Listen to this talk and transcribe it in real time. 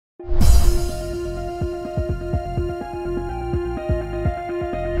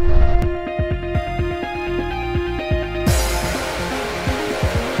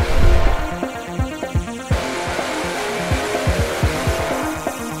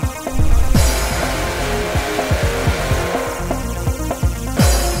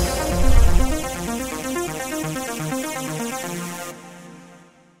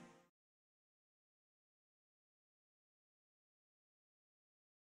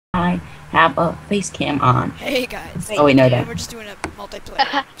I have a face cam on. Hey guys. Oh, we know that. We're just doing a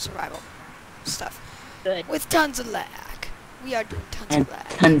multiplayer survival stuff. Good. With tons of lag. We are doing tons And of lag.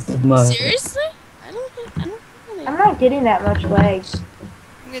 tons of mud. Seriously? I don't really. I'm not getting that much lag.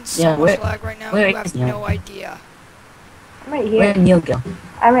 I'm getting so much lag right now. You have no idea. I'm right Where here. did Neil go?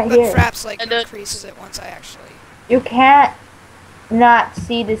 I'm right But here. Fraps like increases it once I actually. You can't not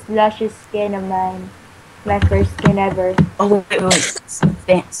see this luscious skin of mine. My first skin ever. Oh, wait.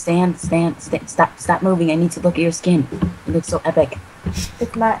 Stand. Stop moving. I need to look at your skin. It looks so epic.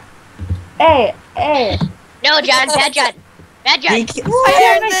 It's my... Hey! No, John. Bad John. Bad John.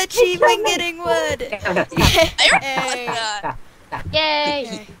 I earned the achievement getting wood! Hey. Stop. Yay.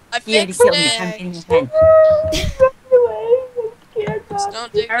 Okay. I He already fixed killed me. it. I'm getting his head. Run away! I'm scared, Just Mom.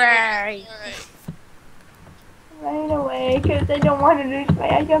 don't dig Alright. I'm running away because I don't want to lose my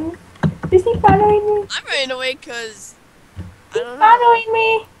items. Is he following me? I'm running away because I He's don't know. following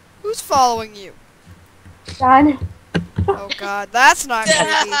me! Who's following you? John. Oh god, that's not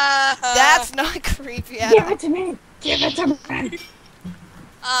creepy. That's not creepy at Give all. it to me! Give it to me!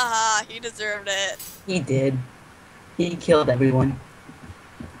 Aha, he deserved it. He did. He killed everyone.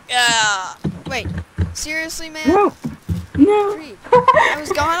 Yeah. Wait, seriously, man? No. No. Creep. I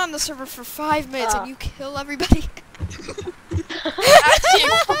was gone on the server for 5 minutes and you kill everybody? Actually,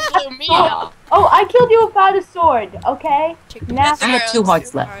 it blew me up. Oh, I killed you without a sword, okay? Now, I have 2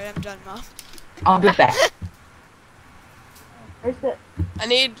 hearts left. Alright, I'm done, Mom. I'll be back. where's the... I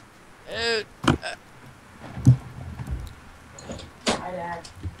need.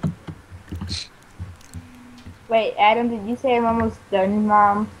 Wait, Adam, did you say I'm almost done,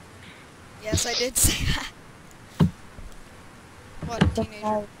 Mom? Yes, I did say that. What,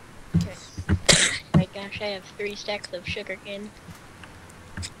 teenager? Okay. My gosh, I have 3 stacks of sugarcane.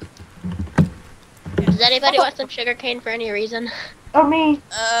 Does anybody want some sugarcane for any reason? Oh, me.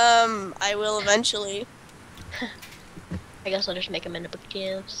 I will eventually. I guess I'll just make them into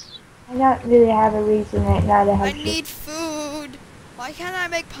potatoes. I don't really have a reason right now to have I need food! Why can't I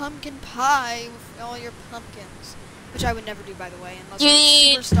make pumpkin pie with all your pumpkins? Which I would never do, by the way, unless You I'm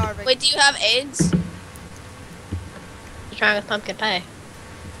need. super starving. Wait, do you have eggs? What's wrong with pumpkin pie?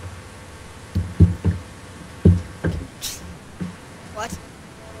 What?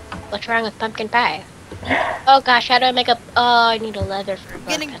 What's wrong with pumpkin pie? Oh gosh, how do I make a? Oh, I need a leather for a I'm book.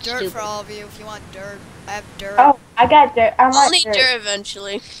 getting That's dirt stupid. for all of you if you want dirt. I have dirt. Oh, I got dirt. I I'll want need dirt. dirt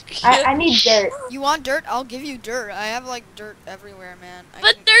eventually. I need dirt. You want dirt? I'll give you dirt. I have like dirt everywhere, man.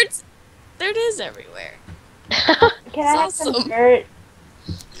 But dirt is everywhere. Can I have some awesome. dirt?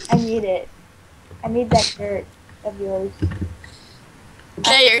 I need it. I need that dirt of yours.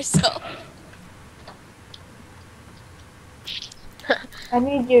 Get yourself. I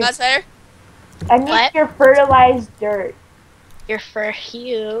need your. That's better. I need What? your fertilized dirt. Your fur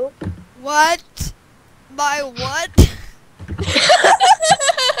hue. What? My what?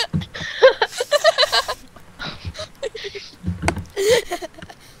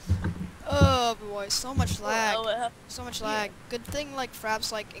 Oh boy, so much lag. So much lag. Good thing like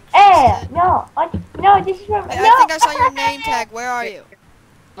Fraps like increased Eh, it. no, no, this is from. I No. think I saw your name tag. Where are you?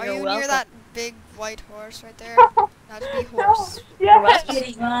 Are You're you near welcome. that big white horse right there? No. Not to be No. horse.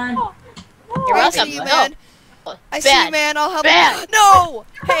 Yes. Ron. You're I welcome. see you, No. man. I see you, Bad. man. I'll help Bad. you. No!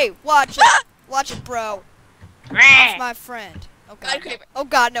 Hey, watch it. Watch it, bro. That's my friend. Oh god. No. Creeper. Oh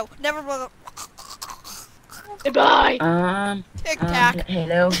god, no. Never. Goodbye. Tic tac.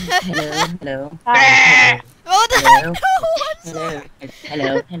 Hello. Hello. Hi. Oh Hello. no! What's Hello. that?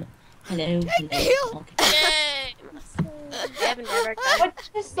 Hello. Hello. Kill. Okay. Yay. I have never done. What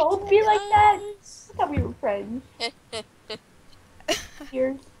just sold me like that? I thought we were friends.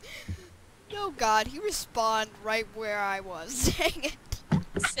 Cheers. Oh god, he respawned right where I was. Dang it.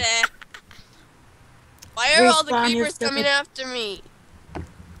 Sick. Why are all the Respawn, you're creepers coming stupid. after me?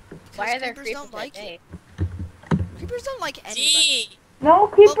 Why are there creepers creepers don't like that you. day? Creepers don't like anybody. Gee. No, Well,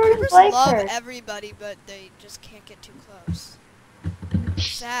 creepers creepers like love her. everybody, but they just can't get too close.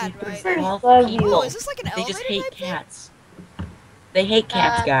 Sad, right? Creepers Love love people. you. Oh, is this like an They elevator just hate type thing? cats. They hate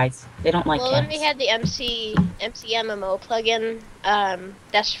cats, guys. They don't like Well, when cats. we had the MCMMO plugin,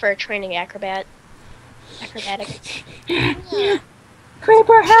 that's for training acrobatic. Yeah.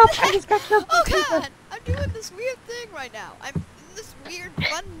 Creeper, help! I just got killed by Oh a creeper. god! I'm doing this weird thing right now. I'm in this weird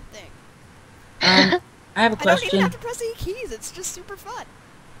fun thing. I have a I don't even question. have to press any keys. It's just super fun.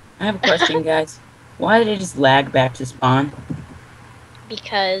 I have a question, guys. Why did it just lag back to spawn?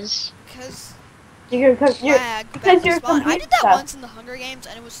 Because Because You're lag because back to you're spawn. I did that stuff. once in the Hunger Games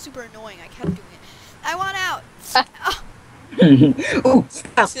and it was super annoying. I kept doing it. I want out. Oh, Ooh,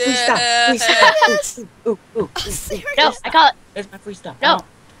 stop! Free stuff! Free stuff! Ooh, ooh, ooh, serious? no, I call it. There's my free stuff. No.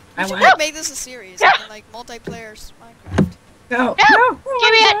 I We should want it. make this a series and like multiplayer Minecraft. No, No, no!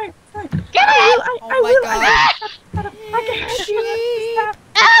 give me it. Sorry. Give it! Oh my god. I can help you. Sheep. Stop.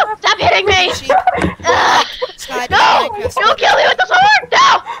 No! Stop hitting me! Sheep. Ah! Sky, No! Minecraft. Don't kill me with the sword!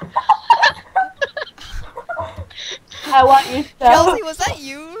 No! I want your stuff. Chelsea, was that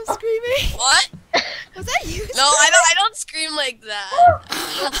you screaming? What? Was that you? No, I don't scream like that.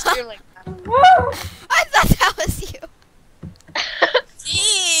 I don't scream like that. I thought that was you.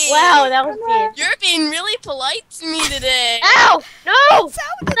 Gee, Wow, that was mean. you're being really polite to me today. Ow! No! It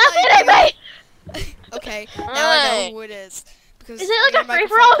sounded Stop like hitting you. me! Okay, now I know Alright. who it is. Because Is it like your a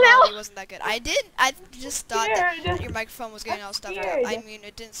free-for-all microphone now? quality wasn't that good. I just thought that Scared. your microphone was getting all stuffed up. scared. I mean,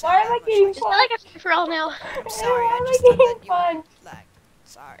 it didn't sound Why that am I much getting like Is it like a free-for-all now? I'm sorry, Why I am just I thought getting that you fun? were lag.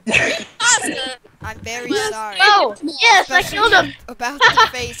 Sorry. Oscar. I'm very Yes. sorry. Oh! Yes, I Especially killed him! about the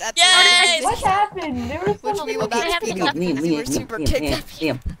face at the end of Yay! What this happened? There was Which some we will Okay, not speak Liam, of because you were super kicked up.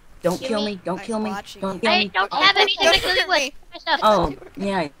 Liam. Don't kill me. Don't I'm kill me. watching Don't you. kill I me. don't Oh, have anything don't to kill you hurt with. me. My stuff. Oh,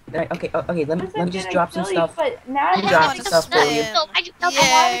 yeah. Okay. Okay. Let me Wasn't just gonna drop some kill you, stuff. But now Let me I drop want some to stuff for you. swim. I just killed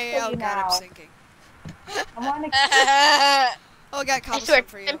Yay! kill Oh you god, I'm now. sinking. I want to. Oh, I got I swear, cobblestone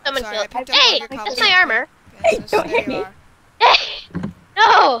for you. I'm I'm coming sorry, to I picked up Hey, all your that's cobblestone. my armor. Okay, so Don't there hit you me. are. Hey!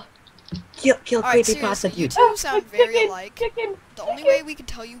 No! Kill Alright, creepy pasta seriously, you dude. two sound very chicken, alike. Chicken. The only way we can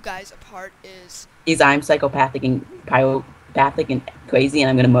tell you guys apart is... Is I'm psychopathic and pyropathic and crazy, and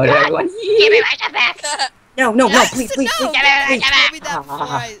I'm gonna murder everyone. Give me my stuff back! No, no, Yes, please, no, please, please. you please. told me that before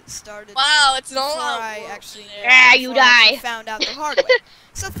I started. Wow, it's no Before longer. I actually knew. Ah, you Before I actually die. found out the hard way.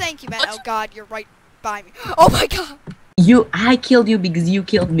 So thank you, man. Oh god, you're right by me. Oh my god! I killed you because you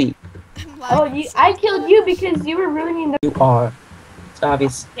killed me. I'm Oh, lagging so I killed you because you were ruining the. You are. It's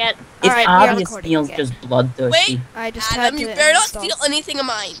obvious. Get It's Alright, we are obvious recording Neil's again. just bloodthirsty. Wait. I just Adam, had you to better not install. steal anything of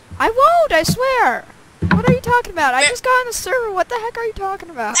mine. I won't, I swear. What are you talking about? I Where- just got on the server. What the heck are you talking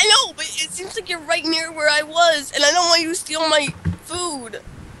about? I know, but it seems like you're right near where I was, and I don't want you to steal my food.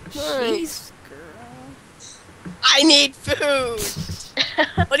 Jeez, girl. I need food.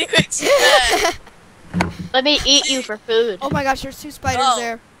 What do you expect? Let me eat you for food. Oh my gosh, there's two spiders Oh.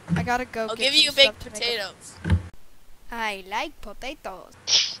 there. I gotta go I'll get give you some baked stuff to make a- potatoes. I like potatoes.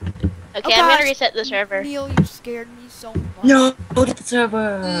 Okay, Oh I'm gosh. gonna reset the server. Neil, you scared me so much. No, go to the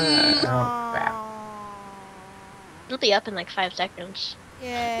server. Mm. Oh, crap. It'll be up in like 5 seconds.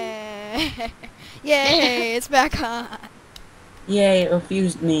 Yay. Yay, it's back on. Yay, it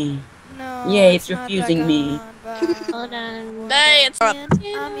refused me. No, Yay, it's not refusing back me. on, but Hold on. Hey, it's up. I'm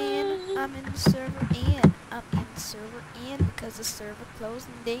in the server in. I'm in the server in because the server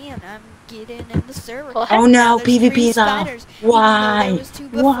closing down. I'm getting in the server. What? Oh Now no, there's PvP three is off. spiders, even though Why? there was two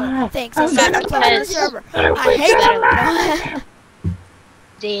before. Why? Thanks, Oh, I'm back no. to closing the server. I hate it.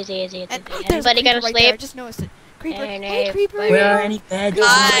 Z. And there's a Everybody creeper gonna right there. I sleep? just noticed it. Creeper. And Hey, a creeper. Where are any beds?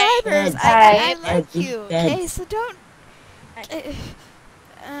 Hi. Subscribers. Beds. I like Beds. you. Beds. Okay, so don't.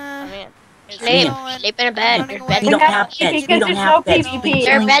 Oh, man. It's Sleep. going- Sleep in a bed. running There's away. beds We in don't the have house. beds. We Because don't there's have no beds. PvP.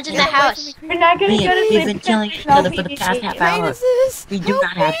 There are beds in the Get away from house. me, We're creeper. not gonna Me go to and sleep. we've been killing each No other for the PvP. past half What rain hour. is this? We do Help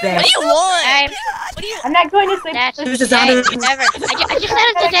not have me. What beds. do you want? I'm- What do you? I'm not going to sleep. That's There's a day. zombie. Whatever. I just said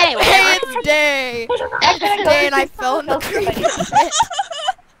it's a day. Hey, Whatever. it's day. I'm gonna It's go day to and I sleep. fell in the creek.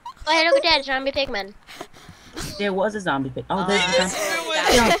 Oh, hey, look at that zombie pigman. There was a zombie pig. Oh, there's a Yes,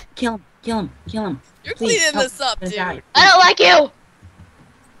 zombie. you're winning. Kill him. Kill him. Kill him. You're Please, cleaning help. this up, Gonna dude. die. I don't like you.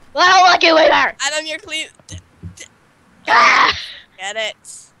 I don't like you either. Adam, you're clean. Ah! Get it.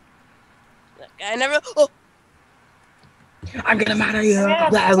 Look, I never. Oh, I'm gonna murder you. I'm gonna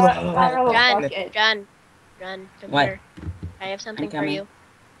Blah, blah, blah, borrow blah. a John, bucket. John, come What? here. I have something for coming. you.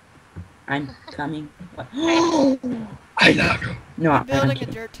 I'm coming. What? I love you. No, I'm I'm building a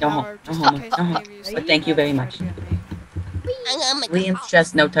kidding. dirt No tower homo. just No in homo. case No homo. any of you But thank you very much. try to get me. Liam's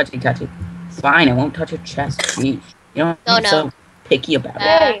chest, no touchy. It's fine. I won't touch your chest. Jeez. You don't Oh, be no. so picky about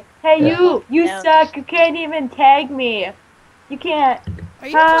it. Hey, you Yeah. suck. You can't even tag me. You can't. Are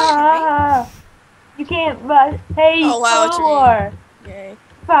you talking You can't, but hey, Oh, wow, it's Thor, okay.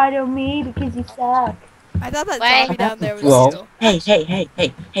 follow me because you suck. to me? I thought that Wait. zombie down there was Whoa. still.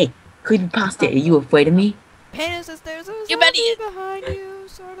 Hey. Creepypasta, are you afraid of me? Pain says there's a You zombie better- behind you,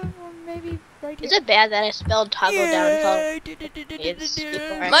 sort of, or maybe right here. Is it bad that I spelled toggle down until it's Yay.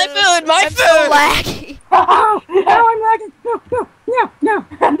 before I... My food, my I'm so food. laggy. Oh, I'm lagging. No.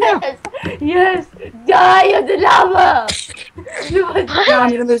 Yes, yes, die of the lava. No, I'm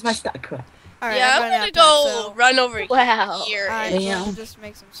gonna lose my stuff. Crap. Alright, Yeah, I'm I'm running gonna out go of time, so. run over Wow. here. Alright, Yeah. so we'll just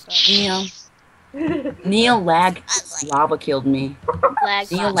make some stuff. Neil lag lava killed me. Lag.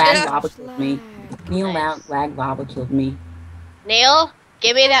 Neil bot. lag Yeah. lava killed me. Neil Nice. lag lava killed me. Neil,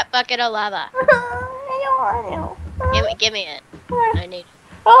 give me that bucket of lava. I don't want Give me it. to. I need it.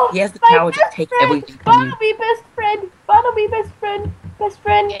 Oh, He has the my power to best take friend. everything from you. Follow me, best friend. Follow me, best friend. Best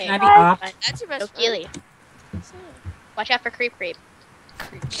friend. Okay. Can I be Hi. off? That's your No best friend. Keely. Watch out for creep.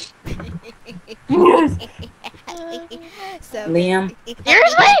 Yes. So Liam.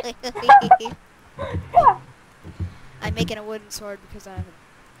 Seriously? I'm making a wooden sword because I'm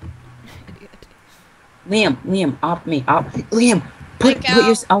an idiot. Liam, off me, off. Liam, put Like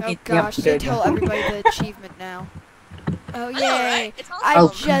your. Oh Okay, gosh, yep, they good. tell everybody the achievement now. Oh I know, yay! right? It's I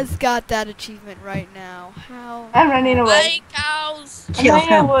awesome. just got that achievement right now. How? I'm running away. Bye, cows. Kill running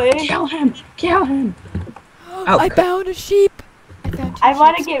him! away. Kill him! Oh, I crap. found a sheep. I found two I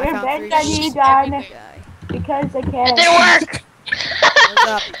want to sheeps. get I found revenge three on you, sheep. John, Die. because I It can. didn't work. What's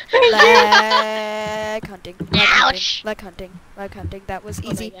up? Lag hunting. Ouch. Lag hunting. That was Oh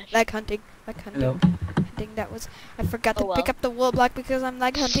my easy. gosh. Lag hunting. Hello. That was. I forgot to Oh, pick well. up the wool block because I'm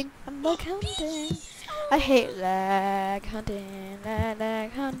lag hunting. I hate lag hunting.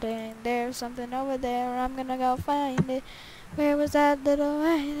 Lag hunting. There's something over there. I'm gonna go find it. Where was that little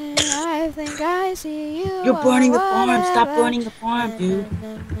island? I think I see you. You're burning the farm. Stop whatever. burning the farm, dude.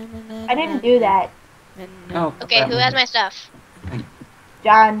 I didn't do that, Oh. Okay, who has my stuff?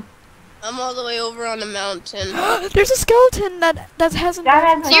 John. I'm all the way over on the mountain. There's a skeleton that hasn't. John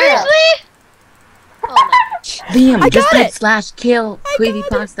has my Seriously? Oh my gosh. Liam, I just got type it. /kill I creepy got it.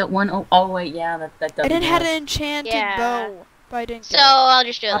 pasta 1. Oh wait, yeah, that doesn't. I didn't have work. an enchanted Yeah. bow, but I didn't. So get it. I'll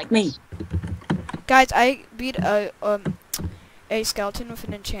just do it Fuck like me. this. Guys, I beat a skeleton with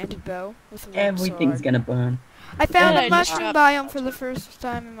an enchanted bow with a long Everything's sword. gonna burn. I found Yeah, a I just mushroom dropped biome for the first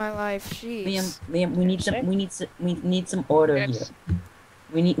time in my life. Jeez. Liam, we need some order here.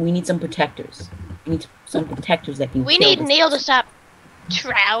 We need some protectors. We need some protectors that can We kill need this- Neil to stop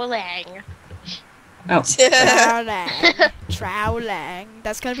troweling. Oh, Troweling.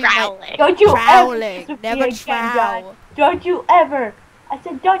 That's gonna be my Troweling. Don't you ever troweling. mess with Never me again, John. trow. Don't you ever. I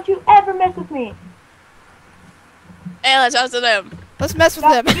said, don't you ever mess with me. Hey, let's talk to them. Let's mess with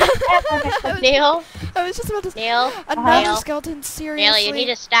Don't them. you ever mess with me. Neil, I was just about to say Neil, another Neil. skeleton. Seriously. Neil, you need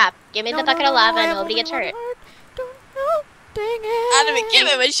to stop. Give me the bucket of lava and nobody gets hurt. Don't know. Dang it. Adam and Kim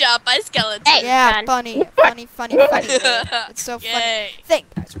have been shot by skeletons. Hey, Yeah, John. funny. It's so funny. Yay. Thank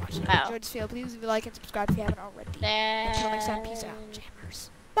you guys for watching. If you Wow. enjoyed this video, please leave a like and subscribe if you haven't already. Until next time, peace out, jammers.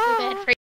 Too Bye. bad for